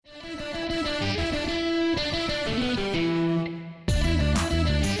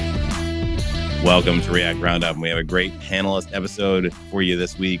Welcome to React Roundup. We have a great panelist episode for you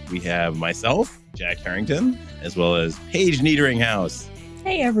this week. We have myself, Jack Harrington, as well as Paige Niederinghouse.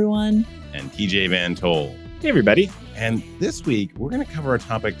 Hey, everyone. And TJ Van Tol. Hey, everybody. And this week, we're going to cover a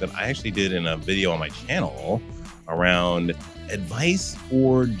topic that I actually did in a video on my channel around advice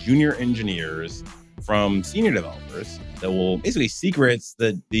for junior engineers from senior developers that will basically secrets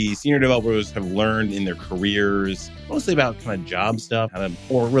that the senior developers have learned in their careers, mostly about kind of job stuff,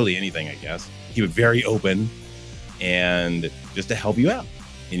 or really anything, I guess. Keep it very open and just to help you out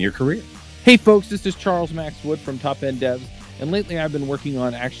in your career. Hey, folks, this is Charles Max Wood from Top End Devs. And lately I've been working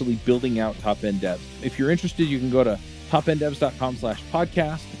on actually building out Top End Devs. If you're interested, you can go to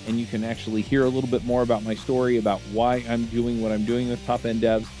topenddevs.com/podcast and you can actually hear a little bit more about my story, about why I'm doing what I'm doing with Top End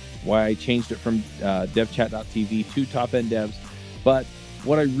Devs, why I changed it from devchat.tv to Top End Devs. But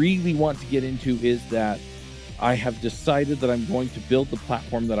what I really want to get into is that I have decided that I'm going to build the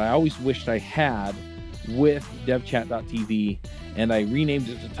platform that I always wished I had with devchat.tv, and I renamed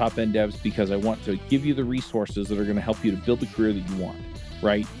it to Top End Devs because I want to give you the resources that are going to help you to build the career that you want,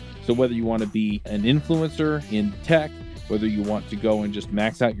 right? So whether you want to be an influencer in tech, whether you want to go and just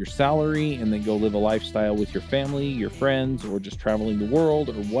max out your salary and then go live a lifestyle with your family, your friends, or just traveling the world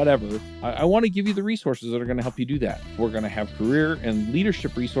or whatever, I want to give you the resources that are going to help you do that. We're going to have career and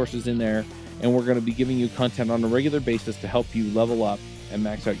leadership resources in there, and we're going to be giving you content on a regular basis to help you level up and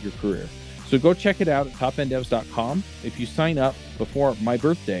max out your career. So go check it out at topenddevs.com. If you sign up before my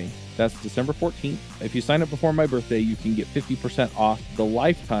birthday, that's December 14th. If you sign up before my birthday, you can get 50% off the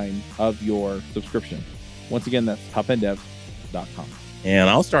lifetime of your subscription. Once again, that's topenddevs.com. And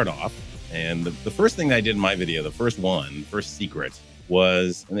I'll start off. And the first thing that I did in my video, the first secret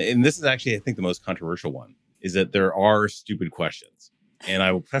was, and this is actually, I think, the most controversial one, is that there are stupid questions. And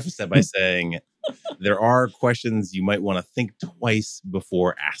I will preface that by saying there are questions you might want to think twice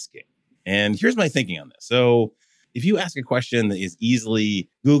before asking. And here's my thinking on this. So if you ask a question that is easily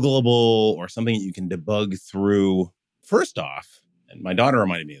Googleable or something that you can debug through, first off, and my daughter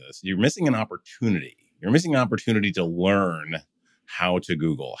reminded me of this, you're missing an opportunity. You're missing an opportunity to learn how to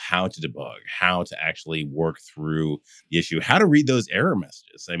Google, how to debug, how to actually work through the issue, how to read those error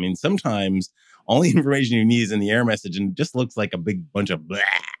messages. I mean, sometimes all the information you need is in the error message and it just looks like a big bunch of blah,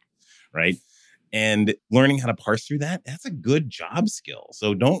 right? And learning how to parse through that, that's a good job skill.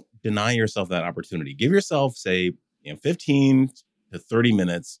 So don't deny yourself that opportunity. Give yourself, say, 15 to 30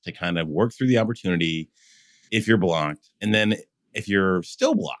 minutes to kind of work through the opportunity if you're blocked. And then if you're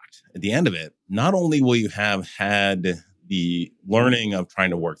still blocked at the end of it, not only will you have had the learning of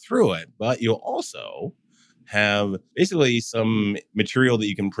trying to work through it, but you'll also have basically some material that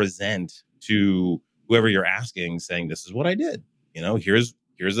you can present to whoever you're asking, saying, this is what I did.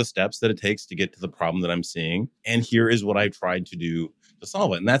 Here's the steps that it takes to get to the problem that I'm seeing. And here is what I've tried to do to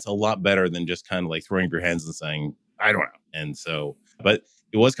solve it. And that's a lot better than just kind of like throwing up your hands and saying, I don't know. And so, but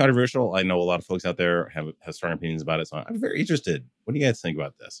it was controversial. I know a lot of folks out there have strong opinions about it. So I'm very interested. What do you guys think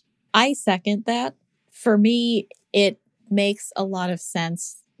about this? I second that. For me, it makes a lot of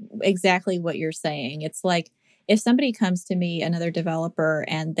sense, exactly what you're saying. It's like if somebody comes to me, another developer,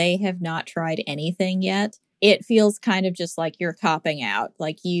 and they have not tried anything yet, it feels kind of just like you're copping out.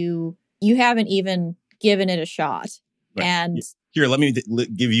 Like you haven't even given it a shot. Right. And here, let me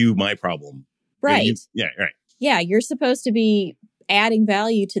give you my problem. Right. Right. Yeah, you're supposed to be adding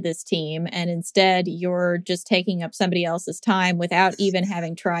value to this team, and instead you're just taking up somebody else's time without even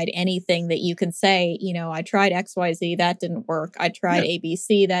having tried anything that you can say, I tried XYZ, that didn't work. I tried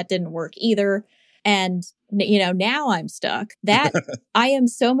ABC, that didn't work either. And, now I'm stuck. That I am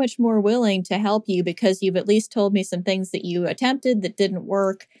so much more willing to help you because you've at least told me some things that you attempted that didn't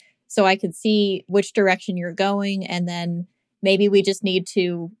work, so I can see which direction you're going. And then maybe we just need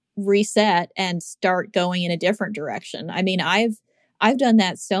to reset and start going in a different direction. I mean, I've done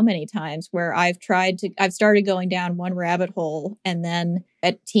that so many times where I've started going down one rabbit hole, and then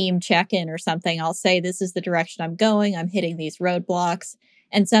at team check-in or something, I'll say, this is the direction I'm going. I'm hitting these roadblocks.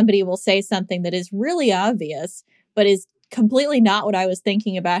 And somebody will say something that is really obvious, but is completely not what I was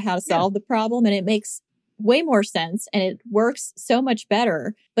thinking about how to solve the problem. And it makes way more sense and it works so much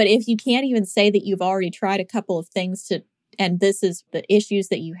better. But if you can't even say that you've already tried a couple of things and this is the issues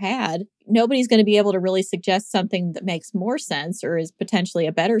that you had, nobody's going to be able to really suggest something that makes more sense or is potentially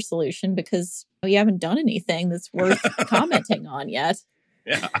a better solution because you haven't done anything that's worth commenting on yet.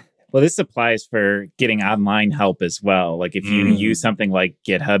 Yeah. Well, this applies for getting online help as well. Like if you use something like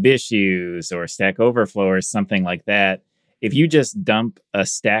GitHub Issues or Stack Overflow or something like that, if you just dump a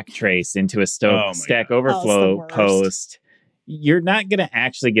stack trace into a Stack Overflow post, you're not going to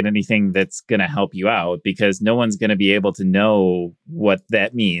actually get anything that's going to help you out because no one's going to be able to know what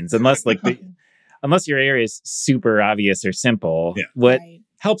that means unless unless your area is super obvious or simple. Yeah. What Right.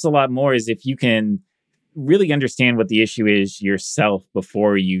 helps a lot more is if you can really understand what the issue is yourself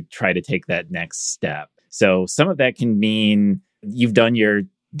before you try to take that next step. So some of that can mean you've done your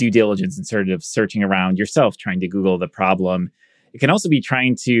due diligence and sort of searching around yourself, trying to Google the problem. It can also be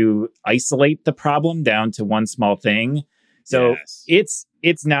trying to isolate the problem down to one small thing. So it's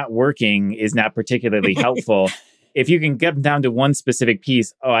not working is not particularly helpful. If you can get down to one specific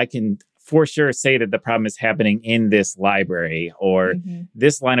piece, I can for sure say that the problem is happening in this library or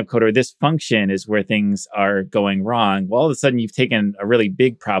this line of code or this function is where things are going wrong. Well, all of a sudden you've taken a really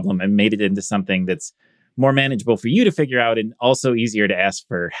big problem and made it into something that's more manageable for you to figure out and also easier to ask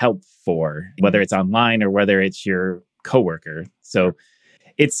for help for, whether it's online or whether it's your coworker. So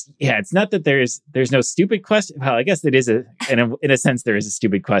it's not that there's no stupid question. Well, I guess it is in a sense there is a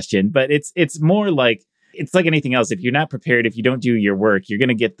stupid question, but it's more like, it's like anything else. If you're not prepared, if you don't do your work, you're going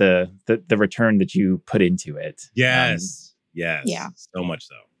to get the return that you put into it. Yes. Yeah. So much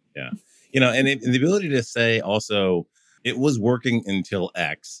so. Yeah. And the ability to say also, it was working until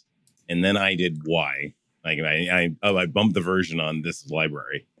X, and then I did Y. Like I bumped the version on this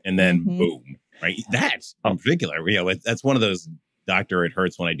library, and then boom, right? That's in particular, that's one of those doctor, it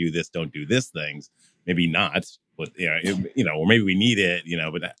hurts when I do this, don't do this things. Maybe not, but or maybe we need it,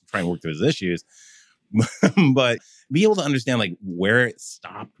 but try and work through those issues. But be able to understand like where it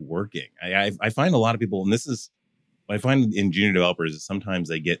stopped working. I find a lot of people, and this is what I find in junior developers, is sometimes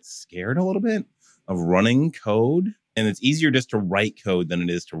they get scared a little bit of running code, and it's easier just to write code than it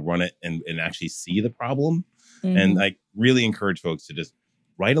is to run it and actually see the problem. And I really encourage folks to just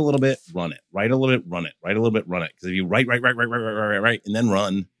write a little bit, run it, write a little bit, run it, write a little bit, run it. Because if you write, and then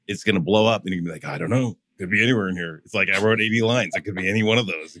run, it's going to blow up, and you can be like, I don't know. Could be anywhere in here. It's like I wrote 80 lines. It could be any one of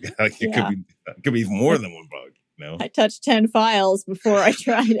those. It could be more than one bug. I touched 10 files before I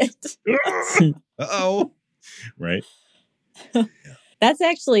tried it. Uh-oh. Right. That's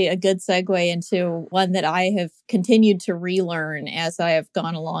actually a good segue into one that I have continued to relearn as I have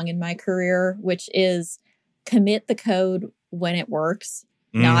gone along in my career, which is commit the code when it works,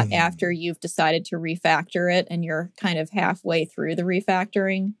 not after you've decided to refactor it and you're kind of halfway through the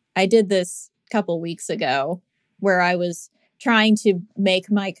refactoring. I did this couple weeks ago where I was trying to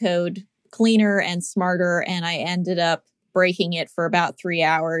make my code cleaner and smarter, and I ended up breaking it for about 3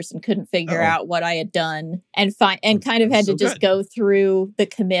 hours and couldn't figure out what I had done and kind of had to just go through the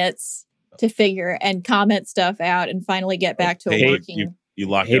commits to figure and comment stuff out and finally get back to a working. You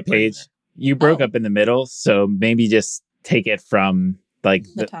locked Hey, up Paige, you broke up in the middle, so maybe just take it from like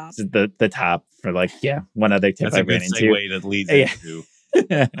the top for like one other tip That's I a good ran into. segue that leads into.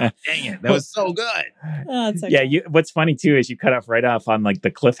 Dang it, that was so good. Oh, it's okay. Yeah, what's funny too is you cut off right off on like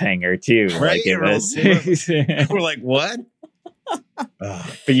the cliffhanger too. Right, like it was. We're like, what?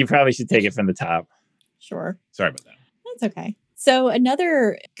 But you probably should take it from the top. Sure. Sorry about that. That's okay. So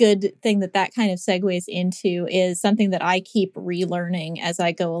another good thing that kind of segues into is something that I keep relearning as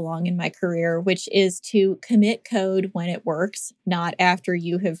I go along in my career, which is to commit code when it works, not after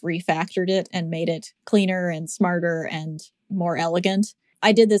you have refactored it and made it cleaner and smarter and more elegant.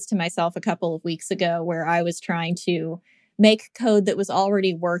 I did this to myself a couple of weeks ago where I was trying to make code that was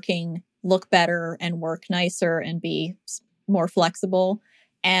already working look better and work nicer and be more flexible.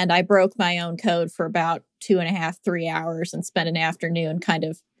 And I broke my own code for about 2.5, 3 hours and spent an afternoon kind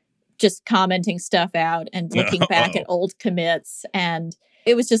of just commenting stuff out and looking back at old commits. And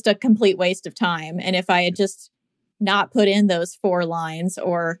it was just a complete waste of time. And if I had just not put in those 4 lines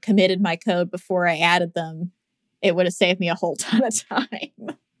or committed my code before I added them, it would have saved me a whole ton of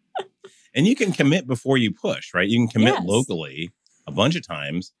time. And you can commit before you push, right? You can commit locally a bunch of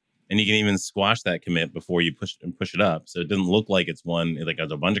times, and you can even squash that commit before you push it up. So it doesn't look like it's one, like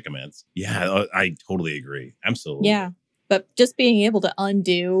there's a bunch of commits. Yeah, I totally agree. Absolutely. Yeah. But just being able to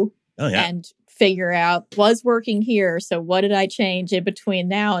undo and figure out was working here. So what did I change in between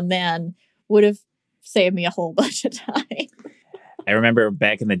now and then would have saved me a whole bunch of time. I remember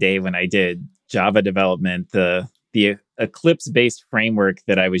back in the day when I did Java development, the Eclipse-based framework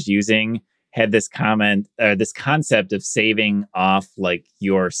that I was using had this concept of saving off like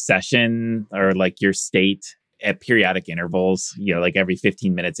your session or like your state at periodic intervals. Like every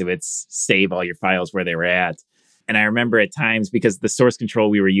 15 minutes, it would save all your files where they were at. And I remember at times, because the source control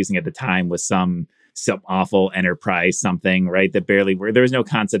we were using at the time was some awful enterprise something, right? That barely were. There was no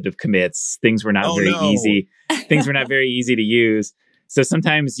concept of commits. Things were not easy. Things were not very easy to use. So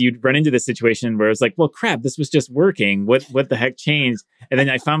sometimes you'd run into this situation where it was like, well, crap, this was just working. What the heck changed? And then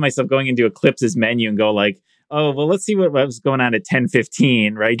I found myself going into Eclipse's menu and go like, oh, well, let's see what was going on at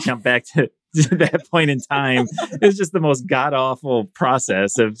 10:15, right? Jump back to that point in time. It's just the most god awful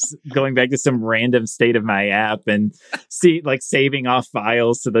process of going back to some random state of my app and saving off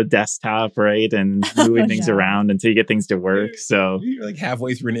files to the desktop, right? And moving things around until you get things to work. So you're like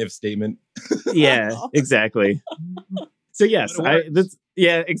halfway through an if statement. Yeah, exactly. So yes,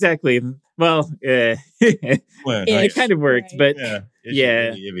 exactly. Well, it kind of worked, but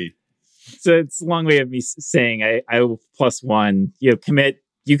yeah. So it's a long way of me saying I will +1, commit.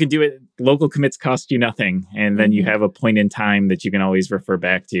 You can do it. Local commits cost you nothing. And then you have a point in time that you can always refer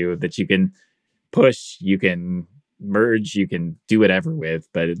back to, that you can push, you can merge, you can do whatever with,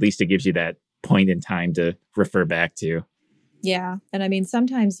 but at least it gives you that point in time to refer back to. Yeah. And I mean,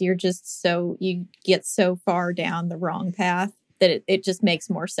 sometimes you get so far down the wrong path that it just makes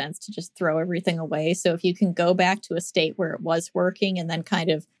more sense to just throw everything away. So if you can go back to a state where it was working and then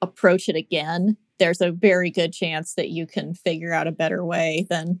kind of approach it again, there's a very good chance that you can figure out a better way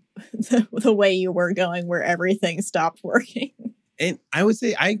than the way you were going where everything stopped working. And I would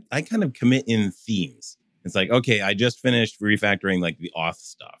say I kind of commit in themes. It's like, okay, I just finished refactoring like the auth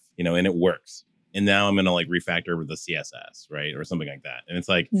stuff, and it works. And now I'm going to like refactor with the CSS, right? Or something like that. And it's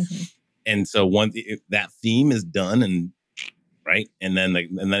like, and so that theme is done and right. And then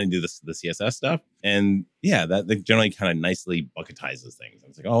I do the CSS stuff. And yeah, that generally kind of nicely bucketizes things.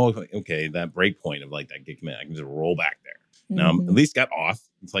 It's like, oh, okay, that breakpoint of like that git commit, I can just roll back there. Now I'm at least got auth.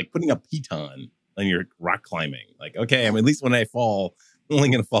 It's like putting a piton on your rock climbing. Like, okay, at least when I fall, I'm only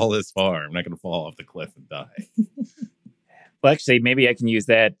going to fall this far. I'm not going to fall off the cliff and die. Well, actually, maybe I can use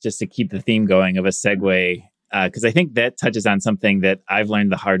that just to keep the theme going of a segue, because I think that touches on something that I've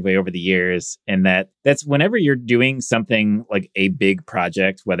learned the hard way over the years. And that's whenever you're doing something like a big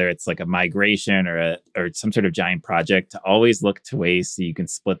project, whether it's like a migration or some sort of giant project, to always look to ways so you can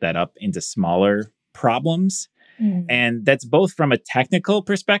split that up into smaller problems. And that's both from a technical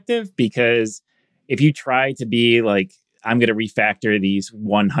perspective, because if you try to be like, I'm going to refactor these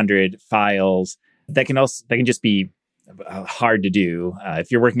 100 files, that can just be hard to do.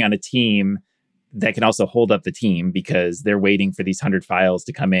 If you're working on a team, that can also hold up the team because they're waiting for these 100 files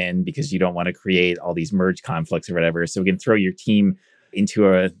to come in because you don't want to create all these merge conflicts or whatever. So it can throw your team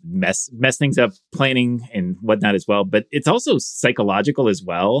into a mess things up, planning and whatnot as well. But it's also psychological as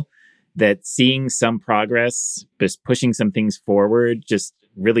well, that seeing some progress, just pushing some things forward, just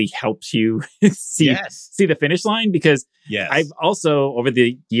really helps you see the finish line. Because I've also over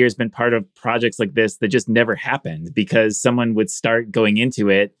the years been part of projects like this that just never happened because someone would start going into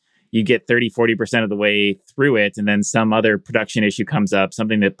it. You get 30-40% of the way through it, and then some other production issue comes up,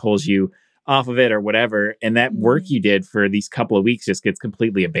 something that pulls you off of it or whatever. And that work you did for these couple of weeks just gets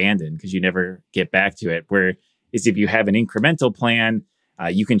completely abandoned because you never get back to it. Whereas if you have an incremental plan,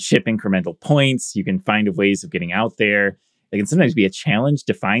 you can ship incremental points. You can find ways of getting out there. It can sometimes be a challenge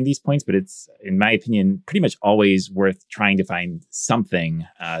to find these points, but it's, in my opinion, pretty much always worth trying to find something,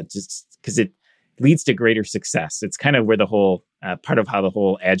 just because it leads to greater success. It's kind of where the whole part of how the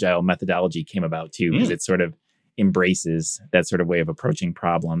whole agile methodology came about too, because it sort of embraces that sort of way of approaching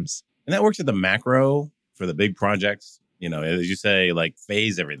problems. And that works at the macro for the big projects. As you say, like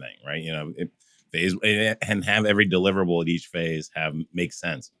phase everything, right? Phase and have every deliverable at each phase make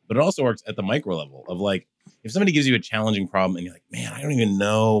sense. But it also works at the micro level of like, if somebody gives you a challenging problem and you're like, man, I don't even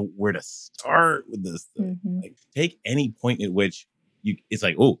know where to start with this thing. Like, take any point at which it's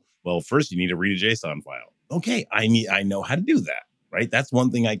like, oh, well, first you need to read a JSON file. Okay, I know how to do that, right? That's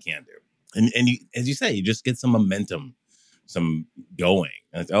one thing I can do. And you, as you say, you just get some momentum, some going.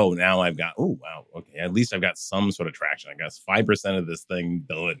 And it's, oh, now I've got, oh, wow, okay, at least I've got some sort of traction. I got 5% of this thing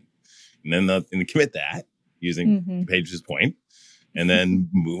done. And then commit that using Paige's point, and then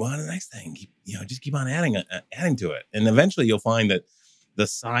move on to the next thing. Just keep on adding to it. And eventually you'll find that the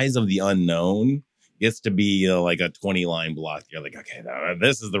size of the unknown gets to be like a 20-line block. You're like, okay,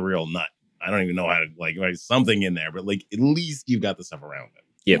 this is the real nut. I don't even know how to write something in there, but like at least you've got the stuff around it.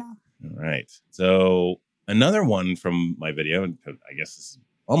 Yep. Yeah. All right. So another one from my video, and I guess this is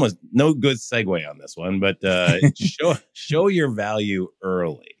almost no good segue on this one, but show your value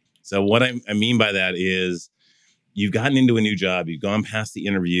early. So what I mean by that is you've gotten into a new job, you've gone past the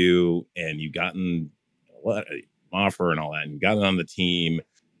interview, and you've gotten an offer and all that, and you've gotten on the team.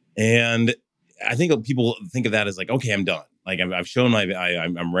 And I think people think of that as like, okay, I'm done. Like I've shown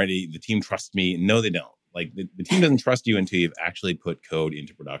I'm ready. The team trusts me. No, they don't. Like the team doesn't trust you until you've actually put code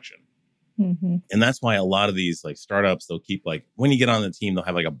into production. And that's why a lot of these like startups, they'll keep like, when you get on the team, they'll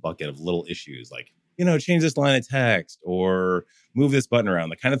have like a bucket of little issues like, change this line of text or move this button around.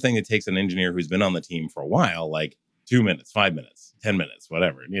 The kind of thing that takes an engineer who's been on the team for a while, like 2 minutes, 5 minutes, 10 minutes,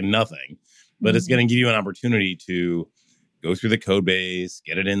 whatever, nothing. But it's going to give you an opportunity to go through the code base,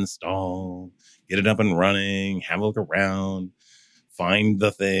 get it installed, get it up and running, have a look around, find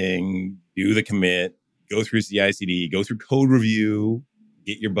the thing, do the commit, go through CI/CD, go through code review,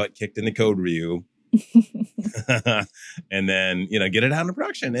 get your butt kicked in the code review, and then, get it out into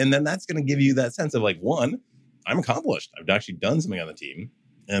production. And then that's going to give you that sense of like, one, I'm accomplished. I've actually done something on the team.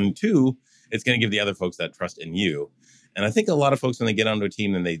 And two, it's going to give the other folks that trust in you. And I think a lot of folks, when they get onto a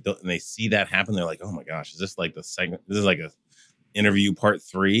team and they see that happen, they're like, oh my gosh, is this like the segment? This is like a interview part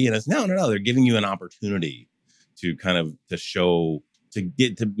 3. And it's no. They're giving you an opportunity to kind of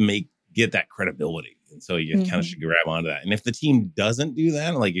get that credibility. And so you kind of should grab onto that. And if the team doesn't do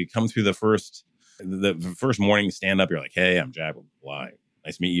that, like you come through the first morning stand up, you're like, hey, I'm Jack. Blah.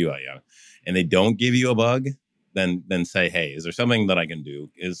 Nice to meet you. And they don't give you a bug, then say, hey, is there something that I can do?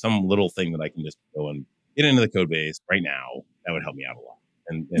 Is some little thing that I can just go and get into the code base right now? That would help me out a lot.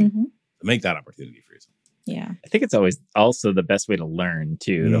 And make that opportunity for yourself. Yeah. I think it's always also the best way to learn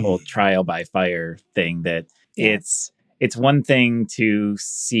too, the whole trial by fire thing, that it's one thing to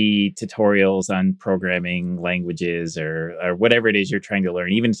see tutorials on programming languages or whatever it is you're trying to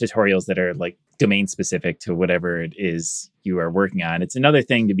learn, even tutorials that are like domain specific to whatever it is you are working on. It's another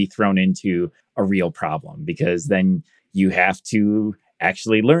thing to be thrown into a real problem, because then you have to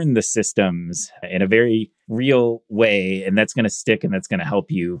actually learn the systems in a very real way. And that's going to stick, and that's going to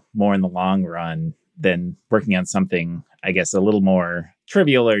help you more in the long run than working on something, I guess, a little more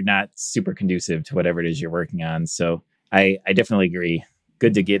trivial or not super conducive to whatever it is you're working on. So I definitely agree.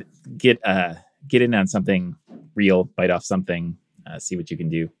 Good to get in on something real, bite off something, see what you can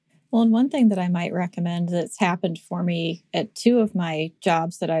do. Well, and one thing that I might recommend that's happened for me at 2 of my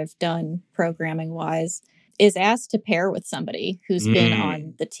jobs that I've done programming wise is ask to pair with somebody who's been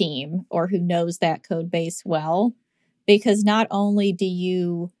on the team or who knows that code base well, because not only do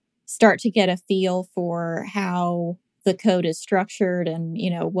you start to get a feel for how the code is structured and,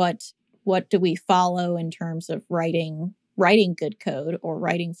 what do we follow in terms of writing good code or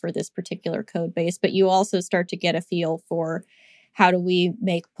writing for this particular code base, but you also start to get a feel for how do we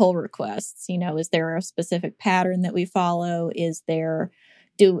make pull requests? Is there a specific pattern that we follow?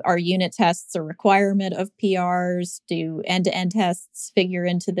 Do our unit tests a requirement of PRs? Do end-to-end tests figure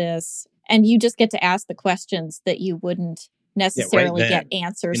into this? And you just get to ask the questions that you wouldn't necessarily get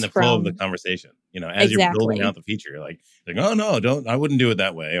answers in the from flow of the conversation. As you're building out the feature, you're like, oh no, I wouldn't do it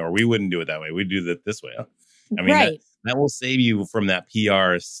that way, or we wouldn't do it that way. We do it this way. I mean, that will save you from that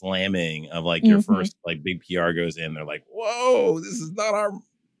PR slamming of like your first like big PR goes in. They're like, whoa, this is not our.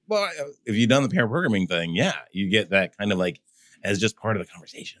 Well, if you've done the pair programming thing, you get that kind of like as just part of the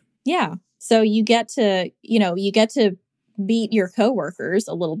conversation. Yeah. So you get to meet your coworkers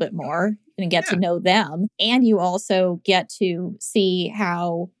a little bit more and get to know them. And you also get to see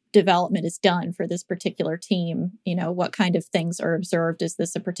how development is done for this particular team. What kind of things are observed? Is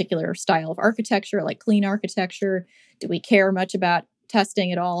this a particular style of architecture, like clean architecture? Do we care much about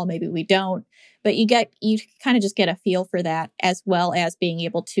testing at all? Maybe we don't. But you kind of just get a feel for that, as well as being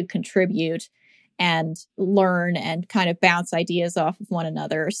able to contribute and learn and kind of bounce ideas off of one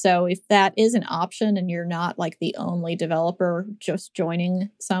another. So if that is an option and you're not like the only developer just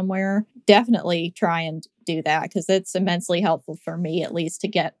joining somewhere, definitely try and do that, because it's immensely helpful for me, at least, to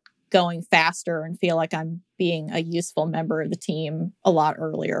get going faster and feel like I'm being a useful member of the team a lot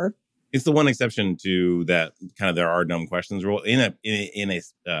earlier. It's the one exception to that kind of there are dumb questions rule in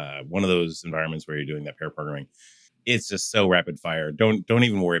a one of those environments where you're doing that pair programming. It's just so rapid fire. Don't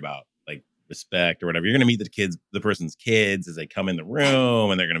even worry about like respect or whatever. You're going to meet the person's kids as they come in the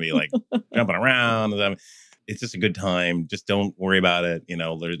room, and they're going to be like jumping around. It's just a good time. Just don't worry about it.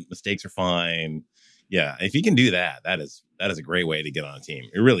 Mistakes are fine. Yeah, if you can do that, that is a great way to get on a team.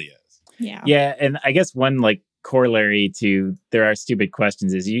 It really is. Yeah. Yeah, and I guess one like corollary to there are stupid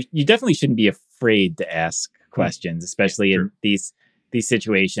questions is you definitely shouldn't be afraid to ask questions, especially in these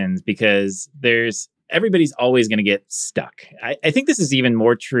situations, because everybody's always going to get stuck. I think this is even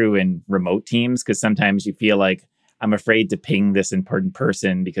more true in remote teams, because sometimes you feel like, I'm afraid to ping this important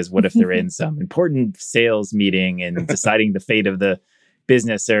person because what if they're in some important sales meeting and deciding the fate of the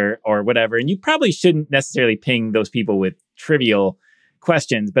business or whatever. And you probably shouldn't necessarily ping those people with trivial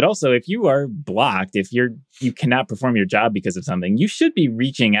questions. But also, if you are blocked, if you cannot perform your job because of something, you should be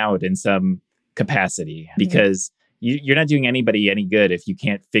reaching out in some capacity, because you're not doing anybody any good if you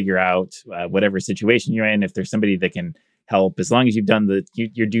can't figure out whatever situation you're in. If there's somebody that can help, as long as you've done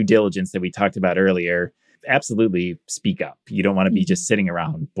your due diligence that we talked about earlier, absolutely speak up. You don't want to be just sitting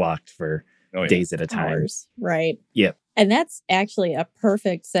around blocked for days at a time. Hours, right. Yep. And that's actually a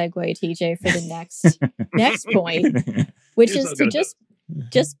perfect segue, TJ, for the next point, which is to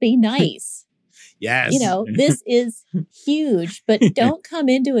just be nice. Yes. You know, this is huge, but don't come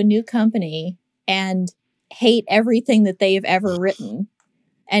into a new company and hate everything that they've ever written.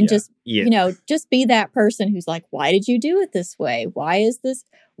 And just be that person who's like, why did you do it this way? Why is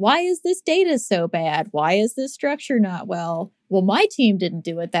this data so bad? Why is this structure not well? Well, my team didn't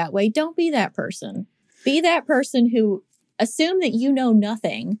do it that way. Don't be that person. Be that person who assume that you know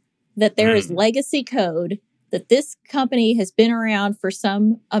nothing, that there is legacy code, that this company has been around for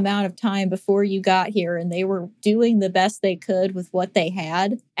some amount of time before you got here and they were doing the best they could with what they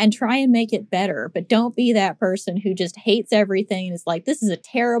had, and try and make it better. But don't be that person who just hates everything and is like, this is a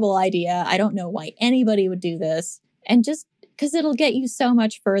terrible idea. I don't know why anybody would do this. And just because it'll get you so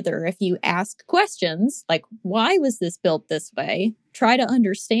much further if you ask questions like, why was this built this way? Try to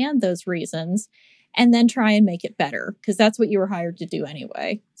understand those reasons and then try and make it better, because that's what you were hired to do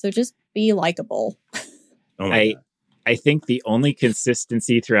anyway. So just be likable. I think the only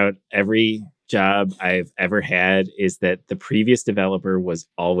consistency throughout every job I've ever had is that the previous developer was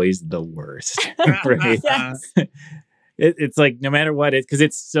always the worst. Right? Yes. It's like, no matter what, because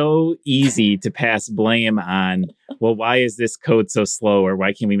it's so easy to pass blame on, well, why is this code so slow? Or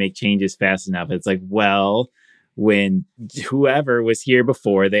why can't we make changes fast enough? It's like, well, when whoever was here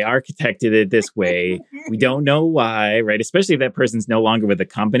before, they architected it this way. We don't know why, right? Especially if that person's no longer with the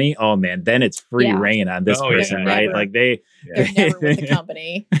company. Oh man, then it's free reign on this person, right? Never, like they're never with the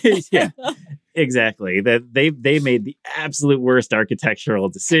company. Yeah, exactly. That they made the absolute worst architectural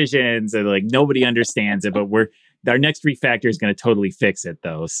decisions, and like nobody understands it. But our next refactor is going to totally fix it,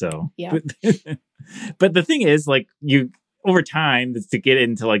 though. So, yeah. But the thing is, like, you over time, to get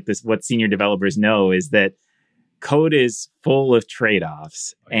into like this, what senior developers know is that code is full of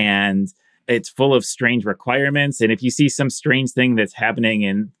trade-offs and it's full of strange requirements. And if you see some strange thing that's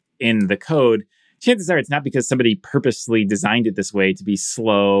happening in the code, chances are it's not because somebody purposely designed it this way to be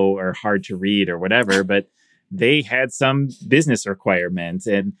slow or hard to read or whatever, but they had some business requirement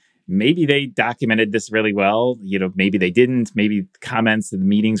and maybe they documented this really well. You know, maybe they didn't. Maybe comments in the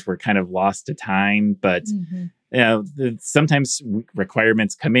meetings were kind of lost to time, but you know, sometimes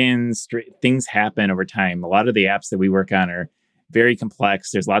requirements come in, things happen over time. A lot of the apps that we work on are very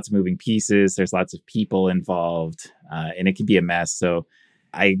complex. There's lots of moving pieces. There's lots of people involved, and it can be a mess. So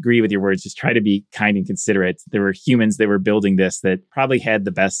I agree with your words. Just try to be kind and considerate. There were humans that were building this that probably had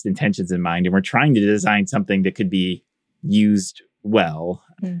the best intentions in mind and were trying to design something that could be used well.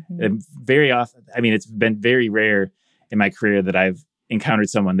 Very often, I mean, it's been very rare in my career that I've encountered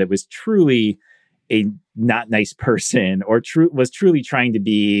someone that was truly a not nice person or was truly trying to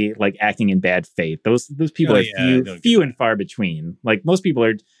be like acting in bad faith. Those people are few and far between. Like most people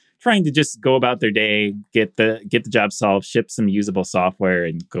are trying to just go about their day, get the job solved, ship some usable software,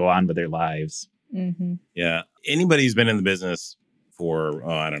 and go on with their lives. Yeah. Anybody who's been in the business for,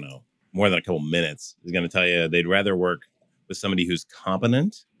 I don't know, more than a couple minutes is going to tell you they'd rather work with somebody who's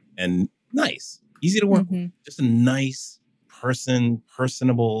competent and nice, easy to work with. Just a nice person,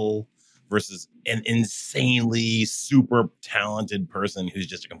 personable, versus an insanely super talented person who's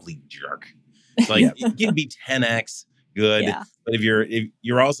just a complete jerk. So like you can be 10x good, but if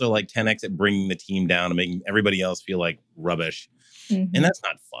you're also like 10x at bringing the team down and making everybody else feel like rubbish, and that's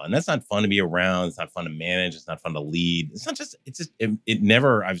not fun. That's not fun to be around. It's not fun to manage. It's not fun to lead. It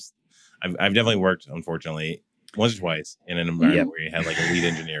never. I've definitely worked, unfortunately, once or twice in an environment where you had like a lead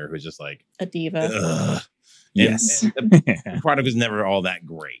engineer who's just like a diva. And the product was never all that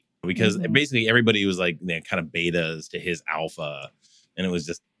great. Because basically everybody was like kind of betas to his alpha, and it was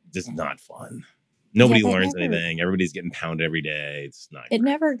just not fun. Nobody learns anything. Everybody's getting pounded every day. It's not. It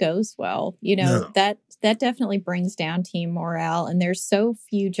never goes well. You know, that definitely brings down team morale. And there's so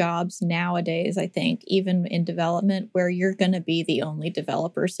few jobs nowadays, I think, even in development, where you're going to be the only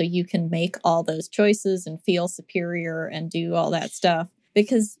developer, so you can make all those choices and feel superior and do all that stuff.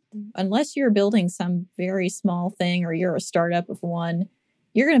 Because unless you're building some very small thing or you're a startup of one,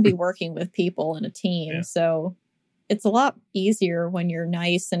 you're going to be working with people in a team. Yeah. So it's a lot easier when you're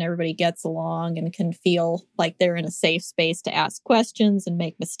nice and everybody gets along and can feel like they're in a safe space to ask questions and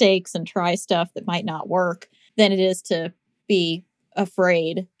make mistakes and try stuff that might not work than it is to be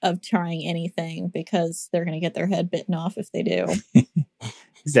afraid of trying anything because they're going to get their head bitten off if they do.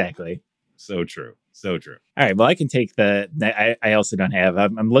 Exactly. So true. So true. All right. Well, I can take I also don't have,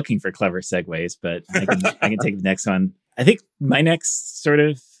 I'm looking for clever segues, but I can take the next one. I think my next sort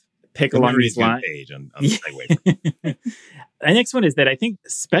of pick along these lines. On the segue. The next one is that I think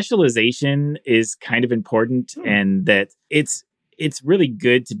specialization is kind of important, and that it's really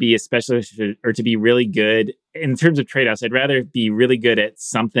good to be a specialist or to be really good in terms of trade-offs. I'd rather be really good at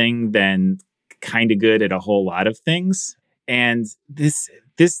something than kind of good at a whole lot of things. And this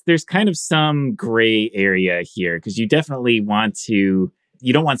there's kind of some gray area here because you definitely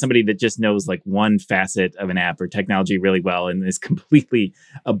you don't want somebody that just knows like one facet of an app or technology really well and is completely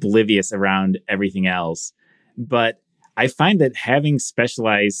oblivious around everything else. But I find that having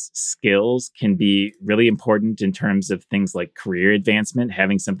specialized skills can be really important in terms of things like career advancement,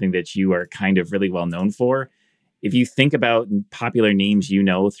 having something that you are kind of really well known for. If you think about popular names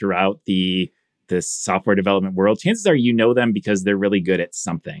throughout the software development world, chances are you know them because they're really good at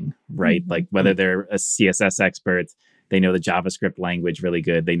something, right? Like whether they're a CSS expert, they know the JavaScript language really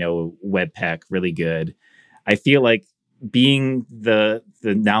good, they know Webpack really good. I feel like being the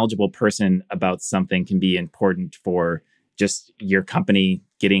knowledgeable person about something can be important for just your company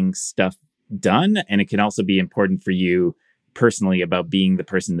getting stuff done. And it can also be important for you personally about being the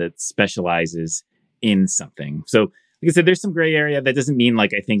person that specializes in something. So like I said, there's some gray area. That doesn't mean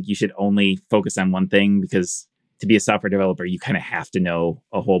like I think you should only focus on one thing, because to be a software developer, you kind of have to know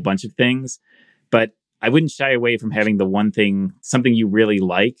a whole bunch of things. But I wouldn't shy away from having the one thing, something you really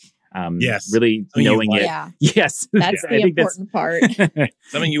like. Yes. Really knowing it. Yeah. Yes. That's the important part.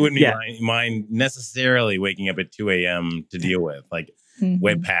 Something you wouldn't mind necessarily waking up at 2 a.m. to deal with, like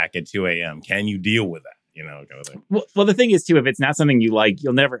Webpack at 2 a.m. Can you deal with that? Kind of thing. Well, the thing is, too, if it's not something you like,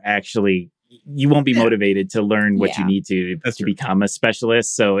 you'll never you won't be motivated to learn what you need to become a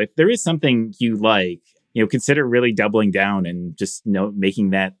specialist. So if there is something you like, consider really doubling down and just making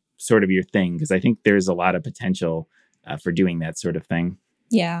that sort of your thing. Because I think there's a lot of potential for doing that sort of thing.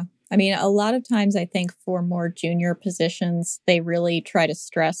 Yeah. I mean, a lot of times I think for more junior positions, they really try to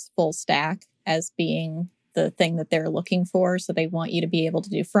stress full stack as being the thing that they're looking for. So they want you to be able to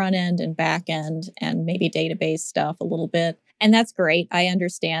do front end and back end and maybe database stuff a little bit. And that's great. I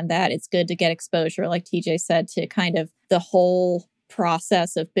understand that. It's good to get exposure, like TJ said, to kind of the whole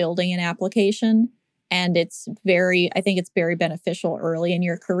process of building an application. And I think it's very beneficial early in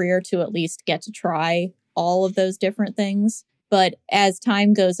your career to at least get to try all of those different things. But as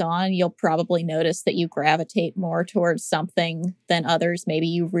time goes on, you'll probably notice that you gravitate more towards something than others. Maybe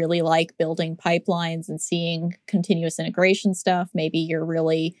you really like building pipelines and seeing continuous integration stuff. Maybe you're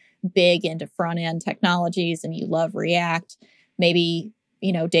really big into front-end technologies and you love React. Maybe,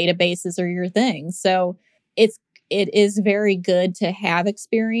 databases are your thing. So it is very good to have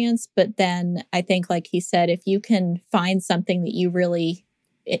experience. But then I think, like he said, if you can find something that you really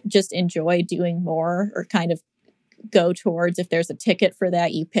just enjoy doing more, or kind of go towards, if there's a ticket for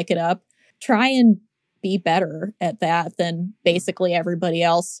that, you pick it up, try and be better at that than basically everybody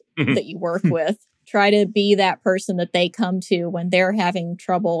else that you work with. Try to be that person that they come to when they're having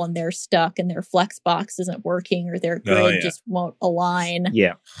trouble and they're stuck and their Flexbox isn't working or their grid just won't align.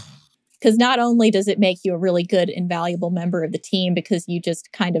 Yeah. Because not only does it make you a really good and valuable member of the team because you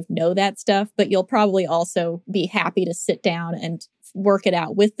just kind of know that stuff, but you'll probably also be happy to sit down and work it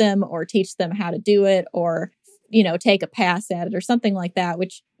out with them or teach them how to do it, or take a pass at it or something like that,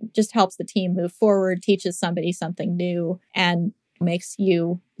 which just helps the team move forward, teaches somebody something new, and makes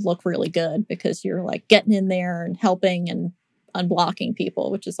you look really good because you're like getting in there and helping and unblocking people,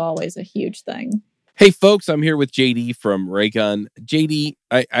 which is always a huge thing. Hey, folks, I'm here with JD from Raygun. JD,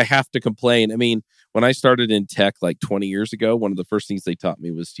 I have to complain. I mean, when I started in tech like 20 years ago, one of the first things they taught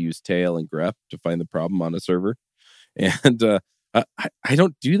me was to use tail and grep to find the problem on a server. And I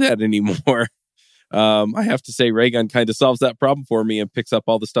don't do that anymore. I have to say Raygun kind of solves that problem for me and picks up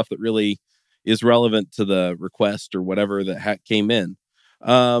all the stuff that really is relevant to the request or whatever that came in.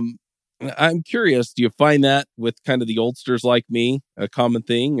 I'm curious, do you find that with kind of the oldsters like me a common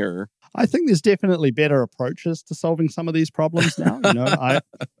thing, or? I think there's definitely better approaches to solving some of these problems now.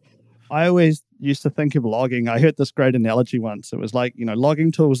 I always used to think of logging. I heard this great analogy once. It was like,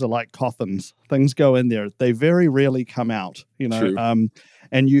 logging tools are like coffins. Things go in there. They very rarely come out, True.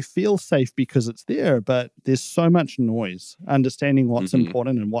 And you feel safe because it's there, but there's so much noise. Understanding what's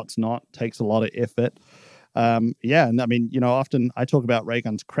important and what's not takes a lot of effort. And I mean, often I talk about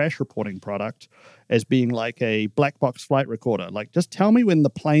Raygun's crash reporting product as being like a black box flight recorder. Like, just tell me when the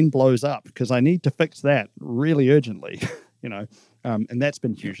plane blows up because I need to fix that really urgently, and that's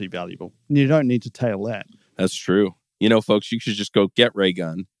been hugely valuable. You don't need to tail that. That's true. Folks, you should just go get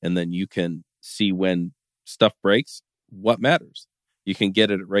Raygun and then you can see when stuff breaks, what matters. You can get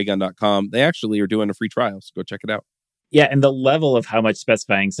it at raygun.com. They actually are doing a free trial, so go check it out. Yeah, and the level of how much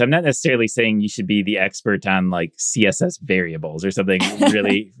specifying. So I'm not necessarily saying you should be the expert on like CSS variables or something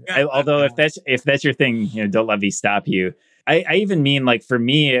really. Although if that's your thing, don't let me stop you. I even mean, like, for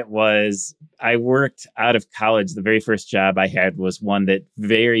me, it was, I worked out of college. The very first job I had was one that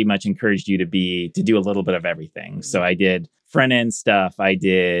very much encouraged you to do a little bit of everything. So I did front end stuff. I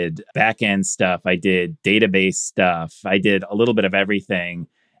did back end stuff. I did database stuff. I did a little bit of everything.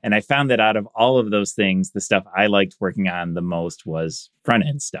 And I found that out of all of those things, the stuff I liked working on the most was front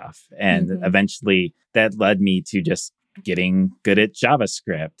end stuff. And eventually that led me to just getting good at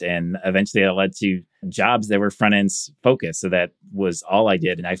JavaScript. And eventually that led to jobs that were front end focused. So that was all I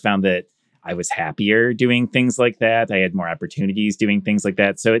did. And I found that I was happier doing things like that. I had more opportunities doing things like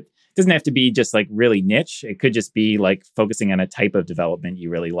that. So it doesn't have to be just like really niche. It could just be like focusing on a type of development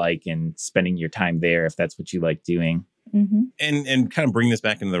you really like and spending your time there if that's what you like doing. And kind of bring this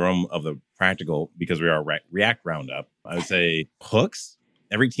back into the realm of the practical, because we are React Roundup. I would say hooks.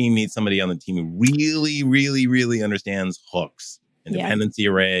 Every team needs somebody on the team who really, really, really understands hooks and dependency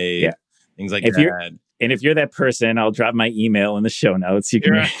array, things like that. And if you're that person, I'll drop my email in the show notes. You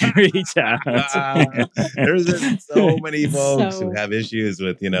can reach out. There's so many folks who have issues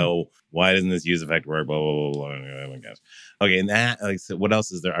with, why doesn't this use effect work? Blah, blah, blah, blah. Oh my gosh. Okay. And that, like, so what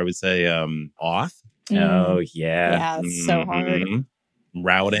else is there? I would say auth. Oh, yeah. Yeah, it's so hard.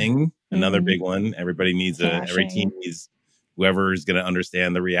 Routing, another big one. Everybody needs every team needs whoever's going to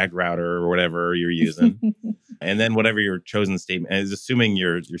understand the React router or whatever you're using. And then whatever your chosen statement is, assuming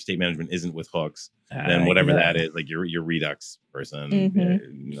your state management isn't with hooks, then whatever that is, like your Redux person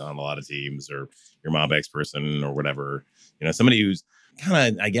on a lot of teams, or your MobX person or whatever, somebody who's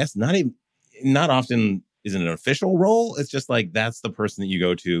kind of, I guess, not often is an official role. It's just like, that's the person that you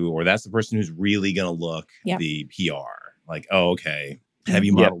go to, or that's the person who's really going to look the PR. Like, oh, okay. Have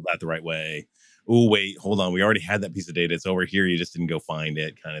you modeled that the right way? Oh, wait, hold on. We already had that piece of data. It's over here. You just didn't go find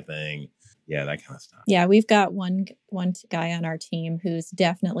it, kind of thing. Yeah, that kind of stuff. Yeah, we've got one guy on our team who's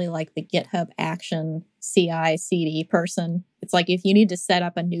definitely like the GitHub Action CI CD person. It's like, if you need to set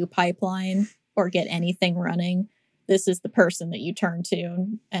up a new pipeline or get anything running, this is the person that you turn to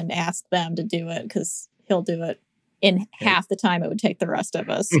and ask them to do it, because he'll do it in half the time it would take the rest of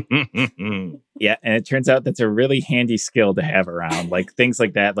us. Yeah, and it turns out that's a really handy skill to have around, like things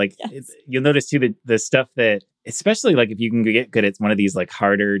like that. Like you'll notice too, the stuff that, especially like if you can get good at one of these like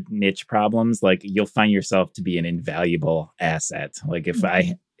harder niche problems, like you'll find yourself to be an invaluable asset. Like if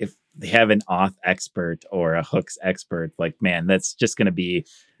they have an auth expert or a hooks expert, like, man, that's just going to be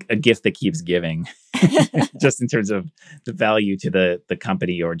a gift that keeps giving, just in terms of the value to the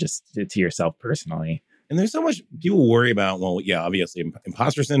company or just to yourself personally. And there's so much people worry about, well, yeah, obviously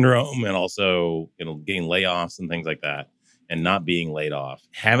imposter syndrome, and also, getting layoffs and things like that, and not being laid off.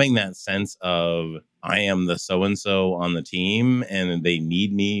 Having that sense of, I am the so-and-so on the team and they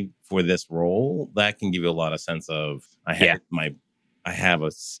need me for this role, that can give you a lot of sense of, I have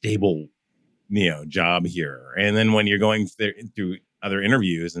a stable, job here. And then when you're going through other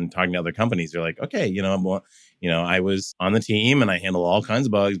interviews and talking to other companies, they're like, okay, I was on the team and I handle all kinds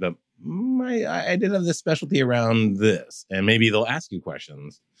of bugs, but I did have this specialty around this, and maybe they'll ask you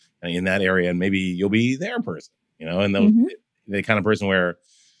questions in that area, and maybe you'll be their person, and the kind of person where,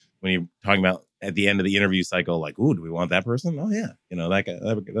 when you're talking about at the end of the interview cycle, like, ooh, do we want that person? Oh yeah, that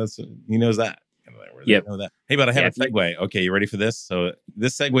guy, that's, he knows that. Know that. Hey, but I have a segue. Okay, you ready for this? So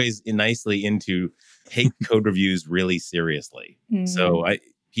this segues nicely into take code reviews really seriously. So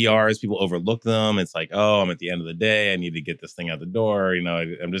PRs, people overlook them. It's like, oh, I'm at the end of the day. I need to get this thing out the door.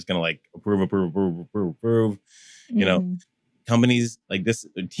 I'm just going to like approve. Companies like this,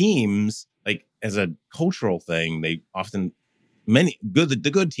 teams, like as a cultural thing, they often, the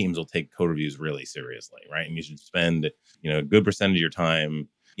good teams will take code reviews really seriously, right? And you should spend, a good percentage of your time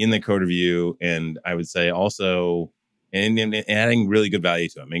in the code review. And I would say also, and adding really good value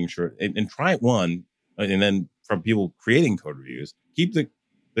to it, making sure, and try it one. And then from people creating code reviews, keep the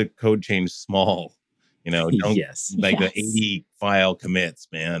code change small, don't the 80 file commits,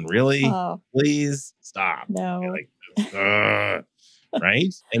 man. Really? Please stop. No.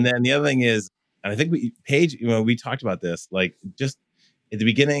 Right. And then the other thing is, and I think Paige, we talked about this, like, just at the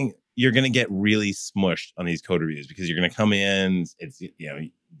beginning, you're going to get really smushed on these code reviews, because you're going to come in, it's,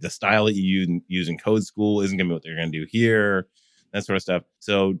 the style that you use in code school isn't going to be what they're going to do here, that sort of stuff.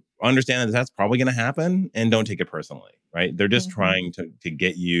 So understand that that's probably going to happen, and don't take it personally, right? They're just trying to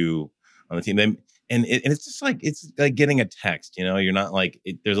get you on the team. And it's just like, it's like getting a text, you're not like,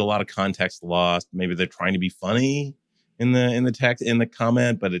 there's a lot of context lost. Maybe they're trying to be funny in the text, in the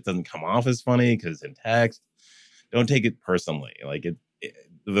comment, but it doesn't come off as funny because it's in text. Don't take it personally. Like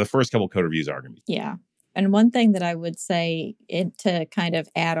the first couple code reviews are going to be. Yeah. And one thing that I would say to kind of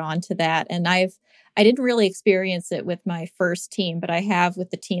add on to that, and I didn't really experience it with my first team, but I have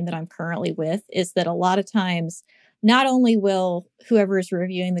with the team that I'm currently with, is that a lot of times not only will whoever is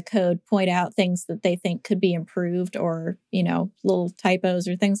reviewing the code point out things that they think could be improved or, little typos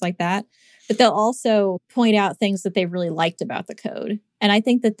or things like that, but they'll also point out things that they really liked about the code. And I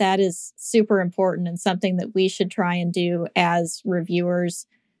think that that is super important and something that we should try and do as reviewers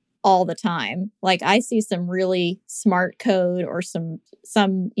all the time. Like I see some really smart code or some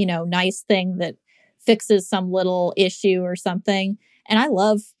nice thing that fixes some little issue or something. And I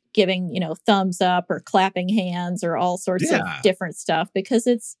love giving, thumbs up or clapping hands or all sorts of different stuff, because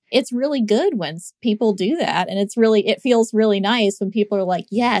it's really good when people do that. And it feels really nice when people are like,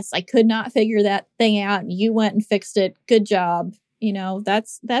 yes, I could not figure that thing out and you went and fixed it. Good job.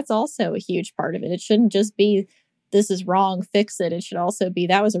 That's also a huge part of it. It shouldn't just be, this is wrong, fix it. It should also be,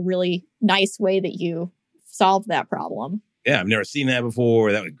 that was a really nice way that you solved that problem. Yeah, I've never seen that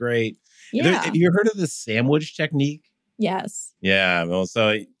before. That was great. Yeah. Have you heard of the sandwich technique? Yes. Yeah. Well,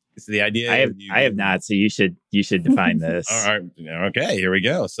 so it's the idea. I have not. So you should define this. All right. Okay. Here we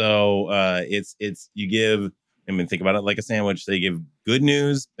go. So it's you give. Think about it like a sandwich. They give good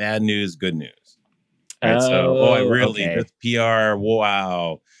news, bad news, good news. Right? This PR.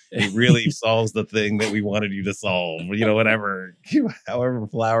 Wow. It really solves the thing that we wanted you to solve. Whatever, however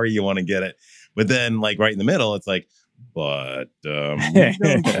flowery you want to get it. But then, like right in the middle, it's like, but we don't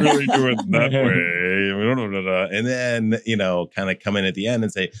really do it that way. And then, kind of come in at the end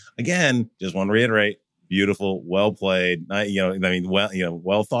and say, again, just want to reiterate, beautiful, well played,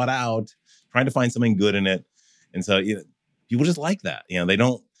 well thought out, trying to find something good in it. And so, people just like that. They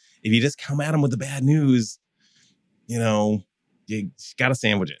don't, if you just come at them with the bad news, you got to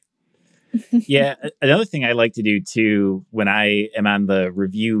sandwich it. Yeah. Another thing I like to do too, when I am on the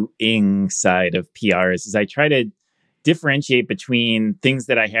reviewing side of PRs, is I try to differentiate between things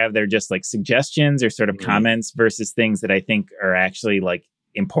that I have that are just like suggestions or sort of comments versus things that I think are actually like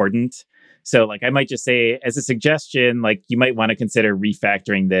important. So like I might just say as a suggestion, like you might want to consider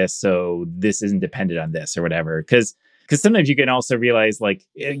refactoring this so this isn't dependent on this or whatever. Because sometimes you can also realize like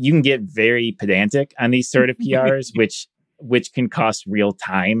you can get very pedantic on these sort of PRs, which can cost real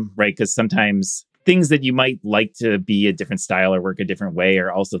time, right? Because sometimes things that you might like to be a different style or work a different way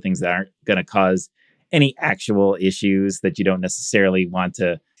are also things that aren't going to cause any actual issues that you don't necessarily want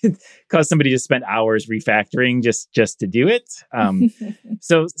to cause somebody to spend hours refactoring just to do it.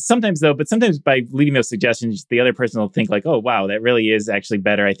 So sometimes by leaving those suggestions, the other person will think like, oh, wow, that really is actually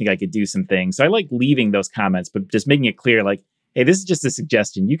better. I think I could do some things. So I like leaving those comments, but just making it clear like, hey, this is just a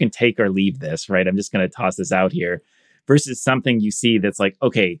suggestion. You can take or leave this, right? I'm just going to toss this out here versus something you see that's like,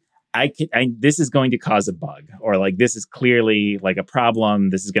 okay, this is going to cause a bug, or like, this is clearly like a problem.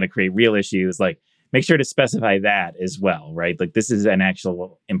 This is going to create real issues. Like, make sure to specify that as well, right? Like this is an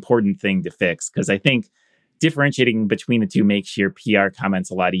actual important thing to fix, because I think differentiating between the two makes your PR comments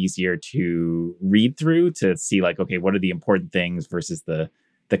a lot easier to read through to see like, okay, what are the important things versus the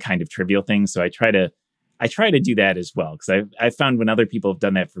kind of trivial things. So I try to do that as well, because I've found when other people have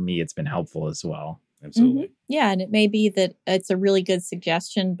done that for me, it's been helppful as well. Absolutely. Mm-hmm. Yeah. And it may be that it's a really good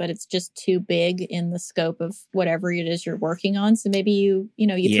suggestion, but it's just too big in the scope of whatever it is you're working on. So maybe you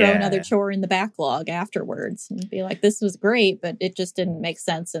throw another chore in the backlog afterwards and be like, this was great, but it just didn't make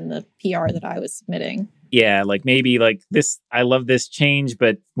sense in the PR that I was submitting. Yeah. Like maybe like this, I love this change,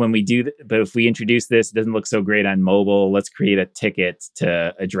 but when we do, but if we introduce this, it doesn't look so great on mobile. Let's create a ticket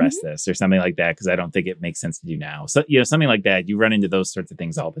to address this or something like that, because I don't think it makes sense to do now. So, something like that, you run into those sorts of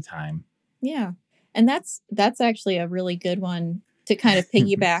things all the time. Yeah. And that's actually a really good one to kind of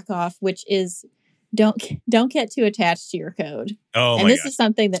piggyback off, which is don't get too attached to your code. Oh, and this is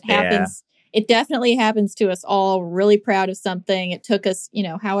something that happens. Yeah. It definitely happens to us all. We're really proud of something. It took us,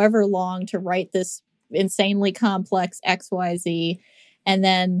 however long to write this insanely complex XYZ. And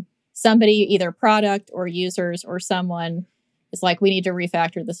then somebody, either product or users or someone, is like, we need to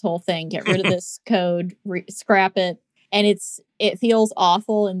refactor this whole thing, get rid of this code, scrap it. And it feels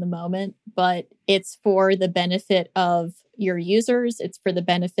awful in the moment, but it's for the benefit of your users. It's for the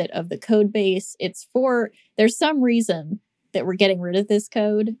benefit of the code base. There's some reason that we're getting rid of this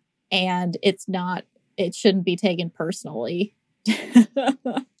code, and it shouldn't be taken personally.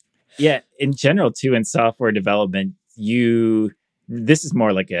 Yeah. In general too, in software development, this is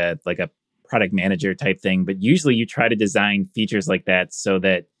more like a product manager type thing, but usually you try to design features like that so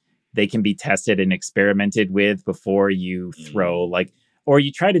that they can be tested and experimented with before you throw or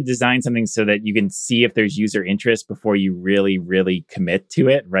you try to design something so that you can see if there's user interest before you really, really commit to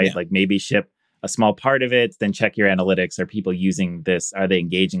it, right? Yeah. Like maybe ship a small part of it, then check your analytics. Are people using this? Are they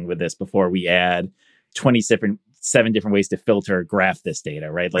engaging with this before we add 7 different ways to filter or graph this data,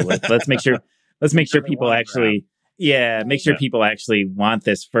 right? Like let's make sure people actually, make sure people actually want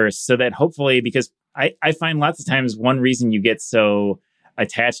this first, so that hopefully, because I find lots of times one reason you get so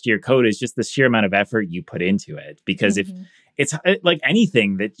attached to your code is just the sheer amount of effort you put into it. Because if it's like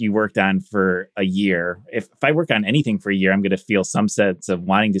anything that you worked on for a year, if I work on anything for a year, I'm going to feel some sense of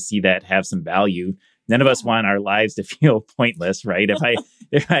wanting to see that have some value. None of us want our lives to feel pointless, right?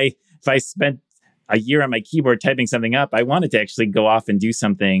 If I spent a year on my keyboard typing something up, I wanted to actually go off and do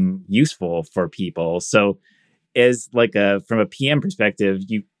something useful for people. So as like from a PM perspective,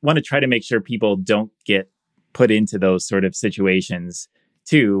 you want to try to make sure people don't get put into those sort of situations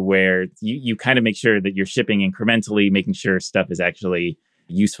too, where you kind of make sure that you're shipping incrementally, making sure stuff is actually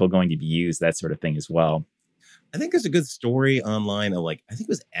useful, going to be used, that sort of thing as well. I think there's a good story online of like, I think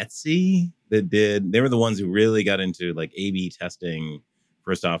it was Etsy they were the ones who really got into like A/B testing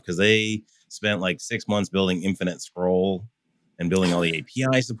first off, because they spent like 6 months building Infinite Scroll and building all the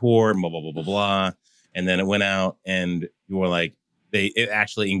API support and blah, blah, blah, blah, blah. And then it went out and you were like,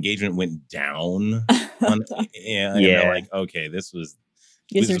 engagement went down. And they're like, okay,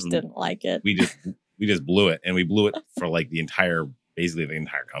 users didn't like it. We just blew it, and we blew it for like basically the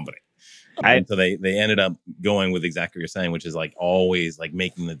entire company. And so they ended up going with exactly what you're saying, which is like always like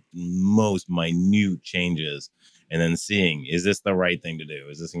making the most minute changes and then seeing, is this the right thing to do?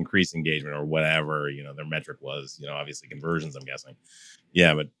 Is this increase engagement or whatever, their metric was, obviously conversions, I'm guessing.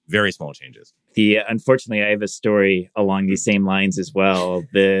 Yeah, but very small changes. Unfortunately, I have a story along these same lines as well.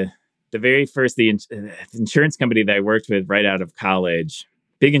 The very first, the insurance company that I worked with right out of college,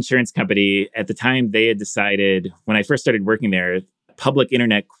 big insurance company, at the time they had decided, when I first started working there, public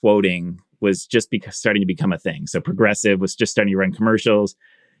internet quoting was just starting to become a thing. So Progressive was just starting to run commercials.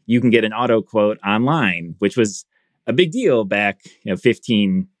 You can get an auto quote online, which was a big deal back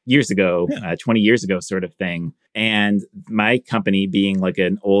 15 years ago, 20 years ago sort of thing. And my company, being like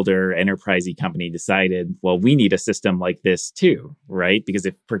an older enterprisey company, decided, well, we need a system like this too, right? Because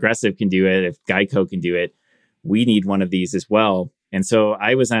if Progressive can do it, if Geico can do it, we need one of these as well. And so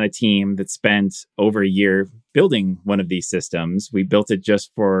I was on a team that spent over a year building one of these systems. We built it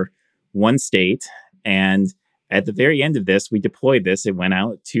just for one state. And at the very end of this, we deployed this. It went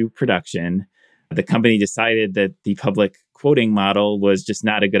out to production. The company decided that the public quoting model was just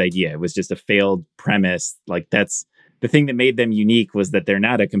not a good idea. It was just a failed premise. Like, that's the thing that made them unique, was that they're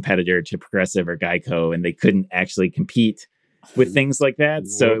not a competitor to Progressive or Geico, and they couldn't actually compete with things like that.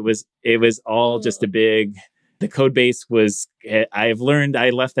 So it was all just the code base was, I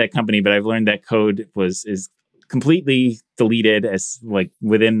left that company, but I've learned that code is completely deleted as like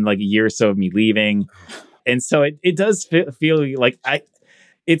within like a year or so of me leaving. And so it does feel like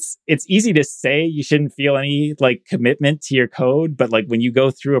it's easy to say you shouldn't feel any like commitment to your code, but like when you go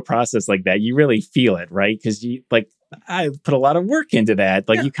through a process like that, you really feel it, right? Because I put a lot of work into that.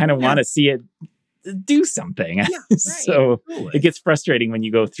 Like you kind of want to see it do something. Yeah, right. So it gets frustrating when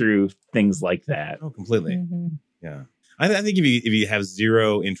you go through things like that. Oh, completely. Mm-hmm. Yeah. I think if you have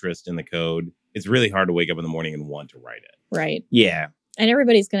zero interest in the code, it's really hard to wake up in the morning and want to write it. Right. Yeah. And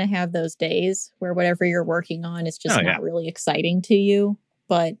everybody's going to have those days where whatever you're working on is just not really exciting to you.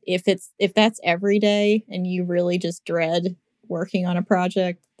 But if that's every day and you really just dread working on a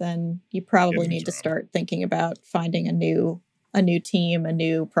project, then you probably need to start thinking about finding a new team, a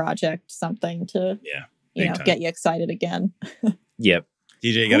new project, something to get you excited again. Yep.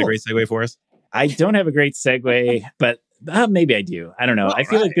 DJ, you got a great segue for us? I don't have a great segue, but maybe I do. I don't know. I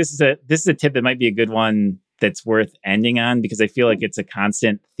feel like this is a tip that might be a good one that's worth ending on, because I feel like it's a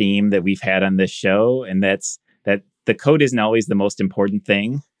constant theme that we've had on this show, and that's that the code isn't always the most important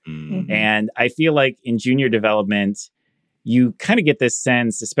thing. Mm-hmm. And I feel like in junior development, you kind of get this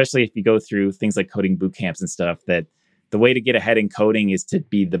sense, especially if you go through things like coding boot camps and stuff, that the way to get ahead in coding is to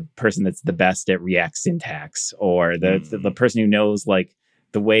be the person that's the best at React syntax, or the person who knows like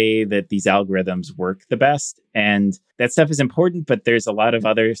the way that these algorithms work the best. And that stuff is important, but there's a lot of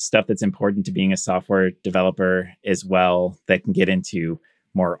other stuff that's important to being a software developer as well, that can get into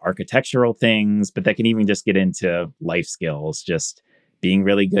more architectural things, but that can even just get into life skills, just being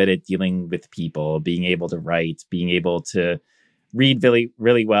really good at dealing with people, being able to write, being able to read really,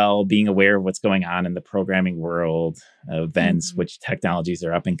 really well, being aware of what's going on in the programming world, events, which technologies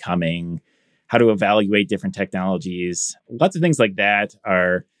are up and coming, how to evaluate different technologies. Lots of things like that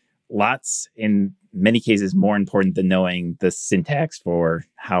are in many cases, more important than knowing the syntax for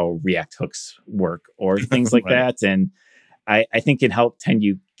how React hooks work or things like that. And I think can help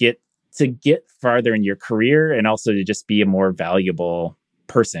you get farther in your career, and also to just be a more valuable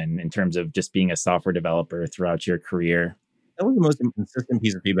person in terms of just being a software developer throughout your career. That was the most consistent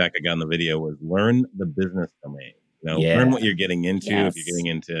piece of feedback I got in the video, was learn the business domain. Learn what you're getting into. Yes. If you're getting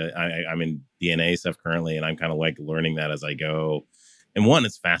into, I'm in DNA stuff currently, and I'm kind of like learning that as I go. And one,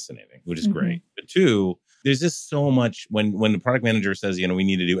 it's fascinating, which is great. But two, there's just so much when the product manager says, we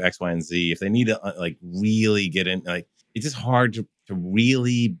need to do X, Y, and Z. If they need to like really get in, like it's just hard to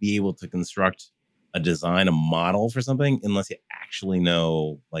really be able to construct a design, a model for something, unless you actually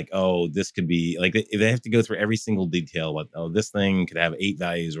know, like, oh, this could be like, if they have to go through every single detail, like, oh, this thing could have 8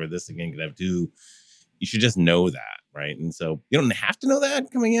 values or this again could have 2. You should just know that, right? And so you don't have to know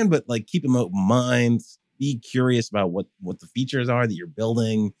that coming in, but like keep an open mind, be curious about what the features are that you're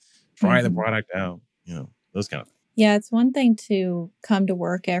building, try the product out, those kind of things. Yeah, it's one thing to come to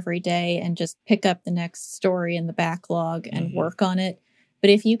work every day and just pick up the next story in the backlog and work on it. But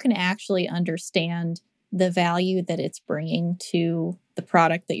if you can actually understand the value that it's bringing to the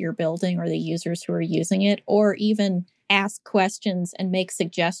product that you're building or the users who are using it, or even ask questions and make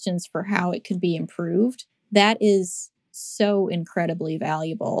suggestions for how it could be improved, that is so incredibly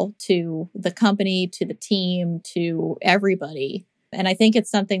valuable to the company, to the team, to everybody. And I think it's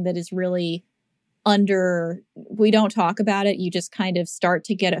something that is really we don't talk about it. You just kind of start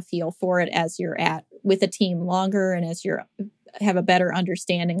to get a feel for it as you're with a team longer and as you're have a better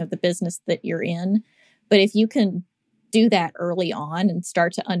understanding of the business that you're in. But if you can do that early on and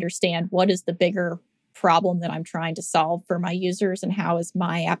start to understand what is the bigger problem that I'm trying to solve for my users and how is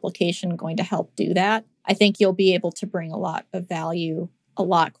my application going to help do that, I think you'll be able to bring a lot of value, a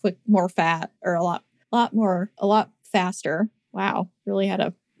lot faster. Wow, really had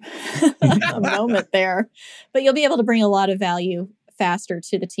a moment there. But you'll be able to bring a lot of value faster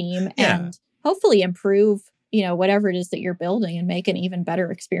to the team and hopefully improve, whatever it is that you're building and make an even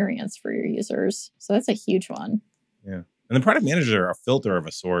better experience for your users. So that's a huge one. Yeah. And the product managers are a filter of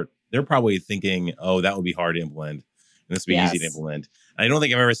a sort. They're probably thinking, oh, that would be hard to implement. And this would be easy to implement. I don't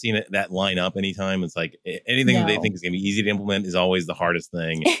think I've ever seen that line up anytime. It's like anything that they think is going to be easy to implement is always the hardest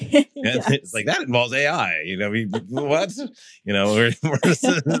thing. It's like that involves AI. What?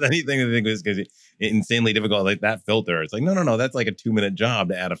 Versus anything that they think is insanely difficult, like that filter. It's like, no, that's like a 2-minute job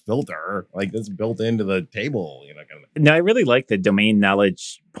to add a filter. Like that's built into the table. Kind of. No, I really like the domain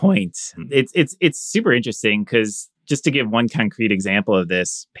knowledge point. It's super interesting because just to give one concrete example of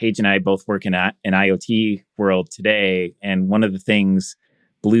this, Paige and I both work in an IoT world today. And one of the things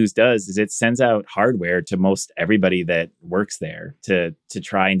Blues does is it sends out hardware to most everybody that works there to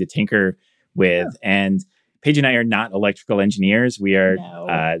try and to tinker with. And Paige and I are not electrical engineers. We are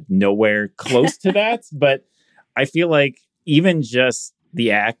nowhere close to that. But I feel like even just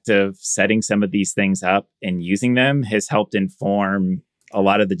the act of setting some of these things up and using them has helped inform a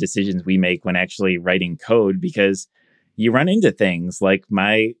lot of the decisions we make when actually writing code, because you run into things like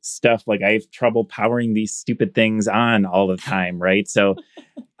my stuff, like I have trouble powering these stupid things on all the time, right? So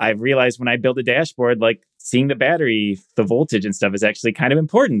I've realized when I build a dashboard, like seeing the battery, the voltage and stuff is actually kind of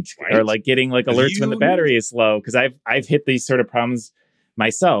important, right? Or like getting like alerts when the battery is low, because I've hit these sort of problems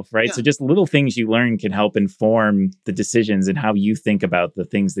myself, right? Yeah. So just little things you learn can help inform the decisions and how you think about the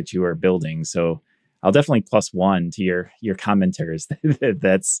things that you are building. So I'll definitely +1 to your commenters.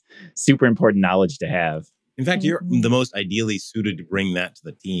 That's super important knowledge to have. In fact, you're the most ideally suited to bring that to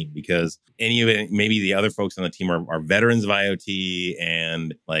the team, because maybe the other folks on the team are veterans of IoT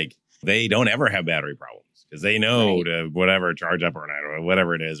and like they don't ever have battery problems because they know to whatever charge up or not or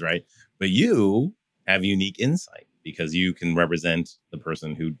whatever it is, right? But you have unique insight because you can represent the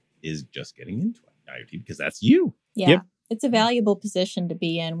person who is just getting into IoT because that's you. Yeah. Yep. It's a valuable position to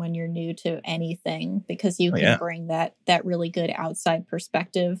be in when you're new to anything because you can bring that really good outside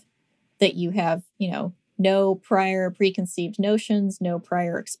perspective that you have, no prior preconceived notions, no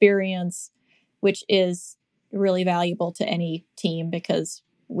prior experience, which is really valuable to any team because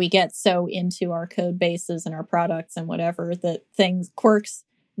we get so into our code bases and our products and whatever that quirks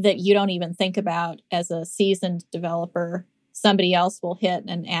that you don't even think about as a seasoned developer. Somebody else will hit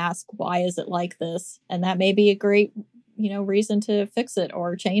and ask, why is it like this? And that may be a great, reason to fix it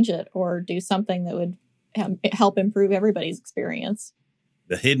or change it or do something that would help improve everybody's experience.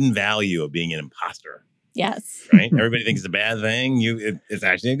 The hidden value of being an imposter. Yes. Right? Everybody thinks it's a bad thing. It's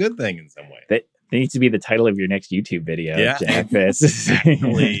actually a good thing in some way. That needs to be the title of your next YouTube video, Jack.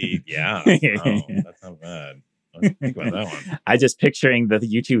 Exactly. Yeah. Oh, that's not bad. Think about that one. I just picturing the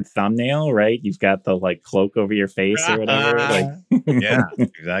YouTube thumbnail, right? You've got the like cloak over your face or whatever. Yeah,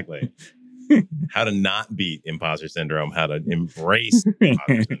 exactly. How to not beat imposter syndrome. How to embrace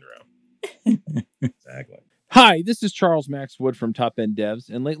imposter syndrome. Exactly. Hi, this is Charles Max Wood from Top End Devs,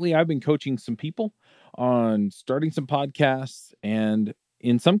 and lately I've been coaching some people on starting some podcasts and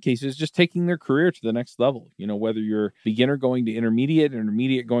in some cases just taking their career to the next level. Whether you're beginner going to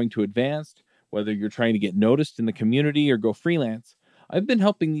intermediate going to advanced, whether you're trying to get noticed in the community or go freelance, I've been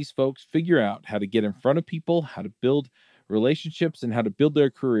helping these folks figure out how to get in front of people, how to build relationships, and how to build their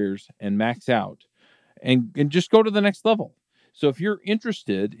careers and max out and just go to the next level. So if you're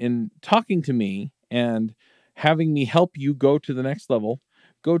interested in talking to me and having me help you go to the next level,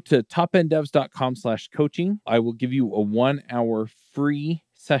 go to topenddevs.com/coaching. I will give you a 1-hour free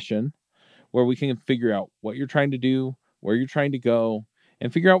session where we can figure out what you're trying to do, where you're trying to go,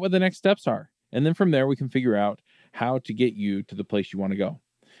 and figure out what the next steps are. And then from there, we can figure out how to get you to the place you want to go.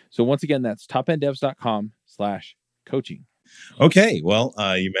 So once again, that's topenddevs.com/coaching. Okay. Well,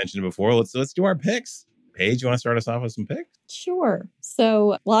 you mentioned it before. Let's do our picks. Paige, you want to start us off with some picks? Sure.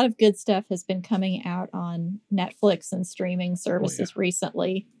 So a lot of good stuff has been coming out on Netflix and streaming services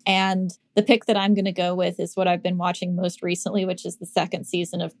recently. And the pick that I'm going to go with is what I've been watching most recently, which is the second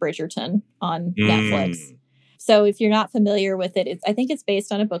season of Bridgerton on Netflix. So if you're not familiar with it, I think it's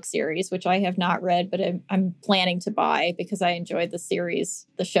based on a book series, which I have not read, but I'm planning to buy because I enjoyed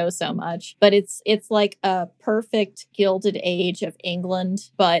the show so much. But it's like a perfect Gilded Age of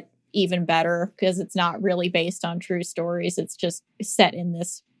England, but even better because it's not really based on true stories. It's just set in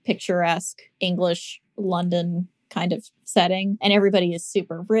this picturesque English London kind of setting. And everybody is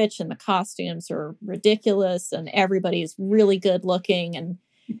super rich and the costumes are ridiculous and everybody is really good looking. And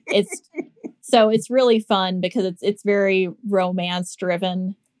it's so it's really fun because it's very romance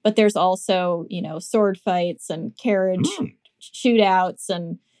driven, but there's also, sword fights and carriage shootouts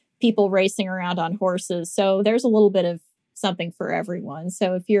and people racing around on horses. So there's a little bit of something for everyone.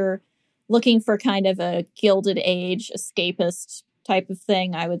 So if you're looking for kind of a Gilded Age escapist type of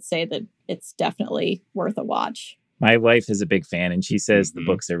thing, I would say that it's definitely worth a watch. My wife is a big fan and she says the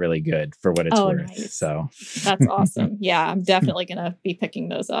books are really good for what it's worth. Nice. So that's awesome. Yeah, I'm definitely going to be picking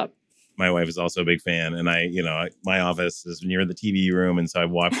those up. My wife is also a big fan. And my office is near the TV room. And so I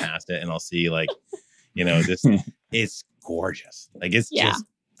walk past it and I'll see this, it's gorgeous. Like it's just,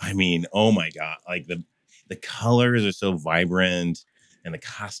 oh my God. Like the colors are so vibrant and the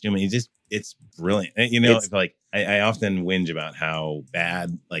costume, it's brilliant. And, I often whinge about how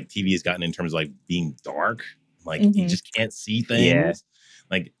bad like TV has gotten in terms of like being dark. Like you just can't see things. Yeah.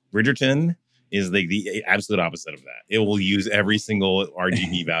 Like Bridgerton is the absolute opposite of that. It will use every single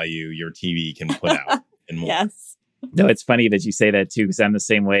RGB value your TV can put out and more. Yes. No, it's funny that you say that too, because I'm the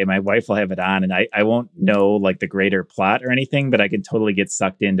same way. My wife will have it on and I won't know like the greater plot or anything, but I can totally get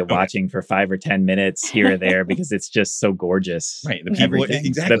sucked into watching for 5 or 10 minutes here or there because it's just so gorgeous. Right. The people,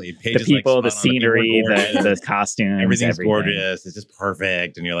 exactly. The people, the scenery, the costumes. Everything's gorgeous. It's just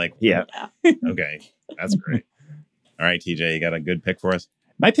perfect. And you're like, okay, that's great. All right, TJ, you got a good pick for us?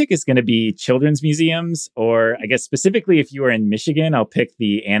 My pick is going to be children's museums, or I guess specifically if you are in Michigan, I'll pick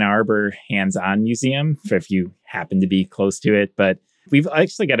the Ann Arbor Hands-On Museum if you happen to be close to it. But we've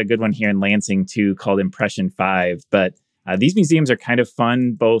actually got a good one here in Lansing too called Impression 5. But these museums are kind of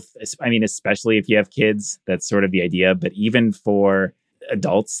fun, especially if you have kids, that's sort of the idea. But even for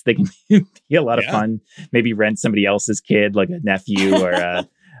adults, they can be a lot of fun. Maybe rent somebody else's kid, like a nephew or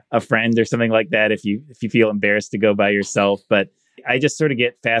a friend or something like that if you feel embarrassed to go by yourself. But I just sort of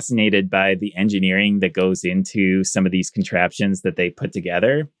get fascinated by the engineering that goes into some of these contraptions that they put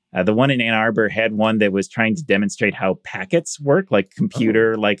together. The one in Ann Arbor had one that was trying to demonstrate how packets work, like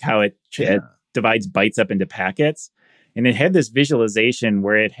computer, like how it divides bytes up into packets. And it had this visualization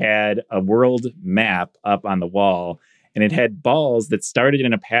where it had a world map up on the wall and it had balls that started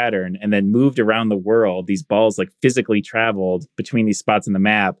in a pattern and then moved around the world. These balls like physically traveled between these spots on the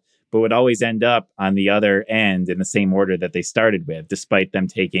map, but would always end up on the other end in the same order that they started with, despite them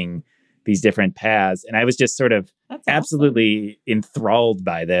taking these different paths. And I was just sort of absolutely enthralled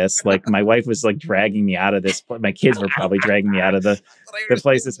by this. Like my wife was like dragging me out of this. My kids were probably dragging me out of the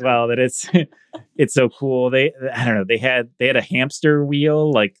place as well. That it's so cool. They had a hamster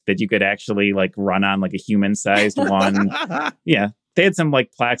wheel like that you could actually like run on, like a human sized one. Yeah. They had some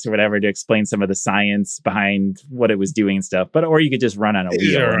like plaques or whatever to explain some of the science behind what it was doing and stuff. Or you could just run on a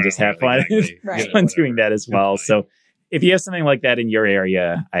wheel and just have fun, fun doing that as well. So if you have something like that in your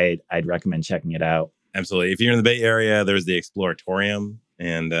area, I'd recommend checking it out. Absolutely. If you're in the Bay Area, there's the Exploratorium.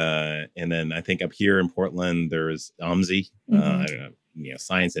 And then I think up here in Portland, there's OMSI, I don't know,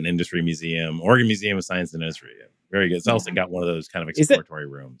 Science and Industry Museum, Oregon Museum of Science and Industry. Very good. It's also got one of those kind of exploratory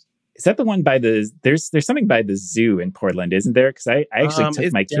rooms. Is that the one by there's something by the zoo in Portland, isn't there? Because I actually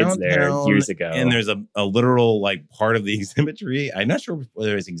took my kids there years ago. And there's a literal like part of the exhibitory. I'm not sure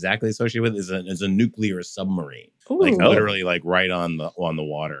whether it's exactly associated with is a nuclear submarine. Ooh. Like literally like right on the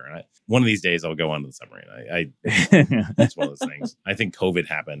water. And one of these days I'll go onto the submarine. That's one of those things. I think COVID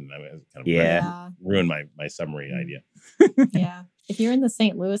happened. I kind of ruined my submarine idea. Yeah. If you're in the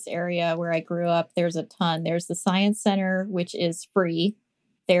St. Louis area where I grew up, there's a ton. There's the Science Center, which is free.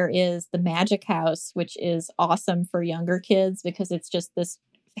 There is the Magic House, which is awesome for younger kids because it's just this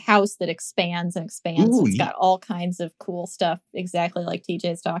house that expands and expands. Ooh, it's got all kinds of cool stuff, exactly like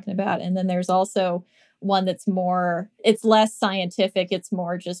TJ's talking about. And then there's also one that's it's less scientific. It's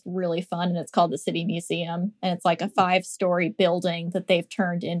more just really fun. And it's called the City Museum. And it's like a 5-story building that they've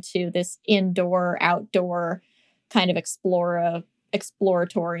turned into this outdoor kind of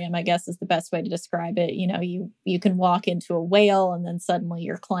exploratorium, I guess is the best way to describe it. You know, you can walk into a whale and then suddenly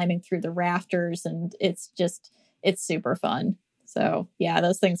you're climbing through the rafters, and it's super fun. So yeah,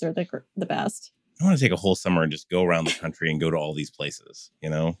 those things are the best. I want to take a whole summer and just go around the country and go to all these places, you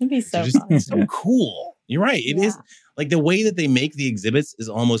know? It'd be so just, fun. It's so cool. You're right. It is like the way that they make the exhibits is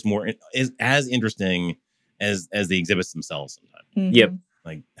almost is as interesting as the exhibits themselves sometimes. Mm-hmm. Yep.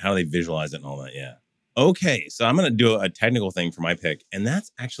 Like how they visualize it and all that. Yeah. Okay. So I'm going to do a technical thing for my pick. And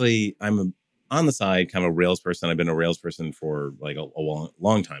that's actually, I'm on the side kind of a Rails person. I've been a Rails person for like a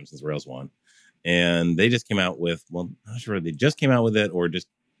long time, since Rails 1. And they just came out with, well, I'm not sure they just came out with it or just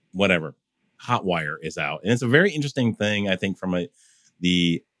whatever. Hotwire is out. And it's a very interesting thing, I think, from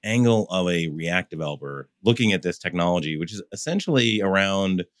the angle of a React developer looking at this technology, which is essentially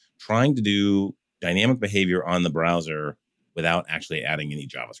around trying to do dynamic behavior on the browser without actually adding any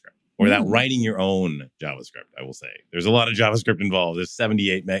JavaScript or without writing your own JavaScript, I will say. There's a lot of JavaScript involved. There's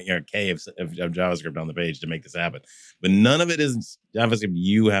 78K of JavaScript on the page to make this happen. But none of it is JavaScript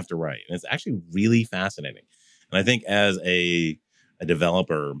you have to write. And it's actually really fascinating. And I think as a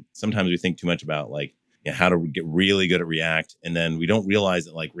developer, sometimes we think too much about like, you know, how to get really good at React. And then we don't realize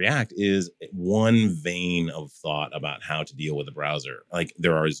that like React is one vein of thought about how to deal with a browser. Like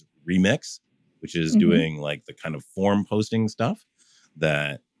there is Remix, which is doing like the kind of form posting stuff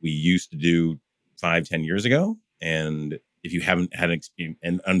that we used to do 5-10 years ago. And if you haven't had an experience,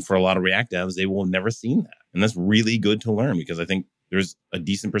 and for a lot of React devs, they will have never seen that. And that's really good to learn because I think there's a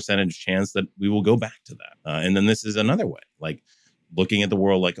decent percentage chance that we will go back to that. And then this is another way, like looking at the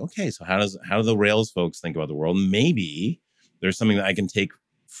world like, okay, so how do the Rails folks think about the world? Maybe there's something that I can take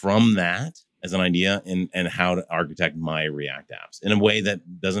from that as an idea and how to architect my React apps in a way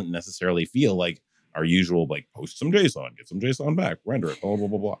that doesn't necessarily feel like our usual, like post some JSON, get some JSON back, render it, blah, blah,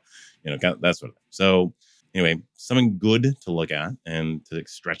 blah, blah. You know, that sort of thing. So anyway, something good to look at and to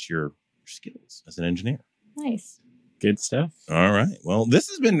stretch your skills as an engineer. Nice. Good stuff. All right. Well, this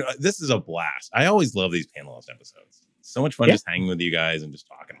is a blast. I always love these panelist episodes. So much fun just hanging with you guys and just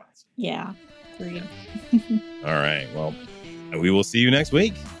talking about it. Yeah. Agreed. All right. Well, we will see you next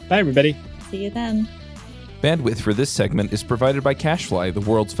week. Bye, everybody. See you then. Bandwidth for this segment is provided by CacheFly, the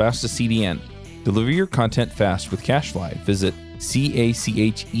world's fastest CDN. Deliver your content fast with CacheFly. Visit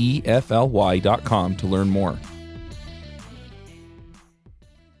CacheFly.com to learn more.